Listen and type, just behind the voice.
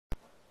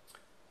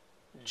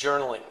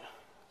Journaling.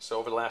 So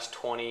over the last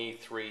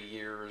 23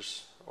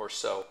 years or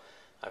so,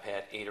 I've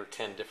had 8 or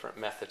 10 different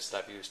methods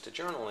that I've used to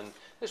journal, and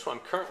this one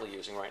I'm currently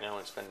using right now,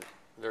 and it's been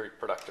very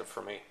productive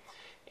for me.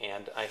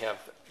 And I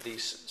have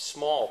these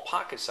small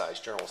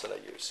pocket-sized journals that I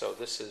use. So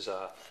this is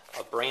a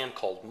brand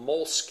called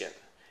Moleskine,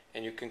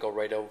 and you can go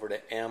right over to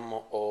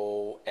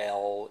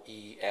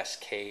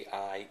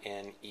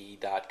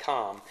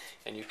moleskine.com,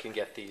 and you can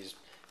get these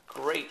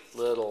great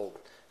little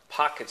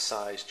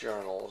pocket-sized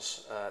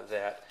journals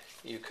that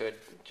you could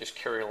just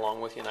carry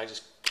along with you. And I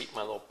just keep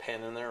my little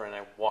pen in there, and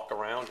I walk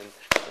around, and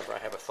whenever I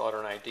have a thought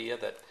or an idea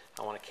that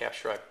I want to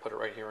capture, I put it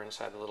right here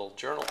inside the little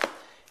journal.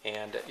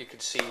 And you can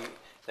see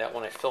that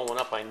when I fill one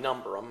up, I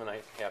number them, and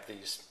I have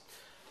these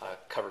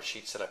cover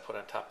sheets that I put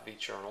on top of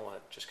each journal,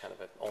 and just kind of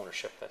an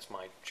ownership. That's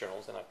my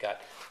journals, and I've got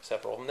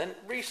several of them. Then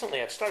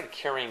recently I've started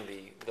carrying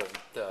the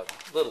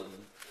little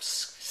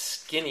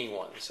skinny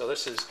ones. So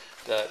this is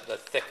the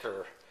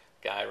thicker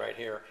guy right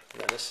here,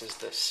 and then this is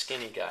the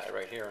skinny guy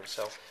right here. And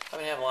so I've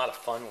been having a lot of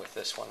fun with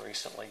this one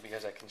recently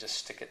because I can just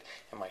stick it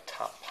in my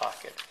top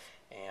pocket,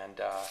 and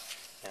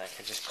I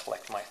can just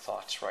collect my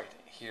thoughts right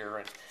here.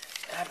 And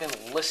I've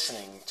been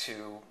listening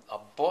to a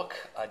book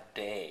a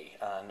day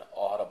on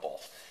Audible,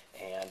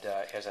 and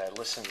as I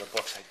listen to the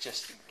books, I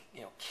just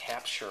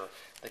capture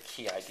the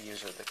key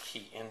ideas or the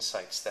key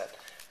insights that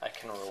I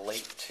can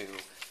relate to,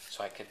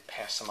 so I could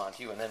pass them on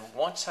to you. And then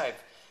once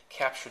I've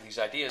captured these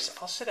ideas,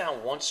 I'll sit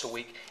down once a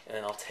week, and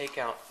then I'll take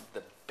out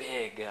the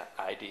big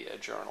idea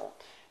journal.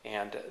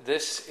 And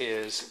this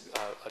is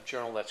a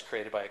journal that's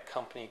created by a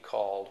company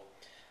called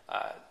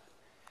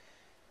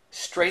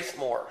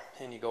Strathmore,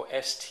 and you go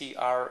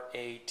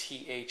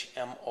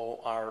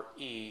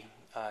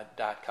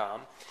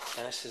STRATHMORE.com,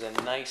 and this is a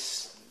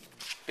nice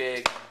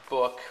big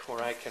book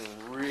where I can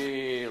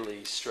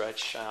really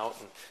stretch out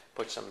and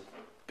put some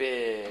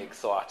big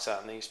thoughts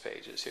on these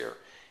pages here.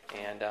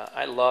 And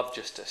I love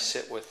just to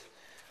sit with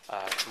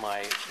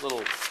my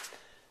little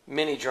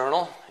mini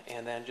journal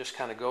and then just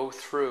kind of go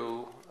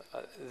through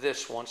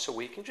this once a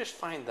week and just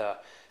find the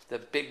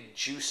big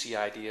juicy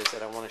ideas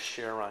that I want to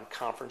share on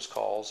conference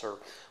calls or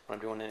when I'm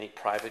doing any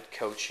private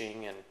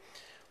coaching. And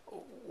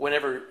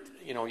whenever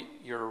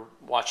you're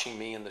watching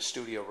me in the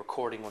studio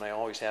recording, what I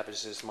always have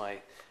is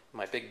my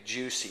big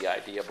juicy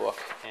idea book,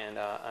 and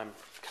I'm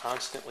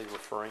constantly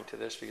referring to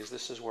this because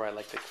this is where I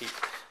like to keep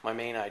my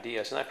main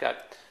ideas. And I've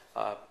got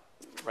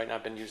right now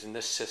I've been using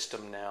this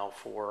system now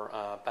for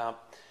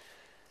about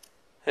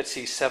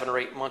 7 or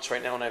 8 months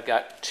right now, and I've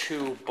got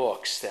 2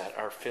 books that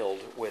are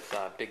filled with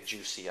big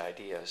juicy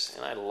ideas,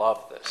 and I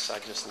love this. I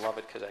just love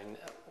it because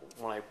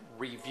when I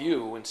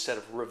review, instead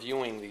of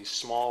reviewing these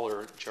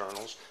smaller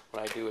journals,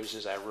 what I do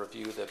is I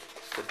review the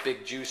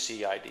big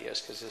juicy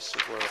ideas, because this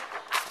is where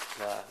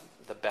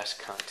the best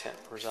content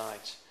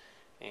resides.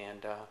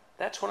 And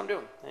that's what I'm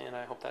doing, and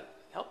I hope that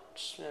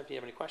helps. If you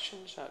have any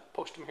questions,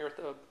 post them here at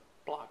the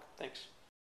blog. Thanks.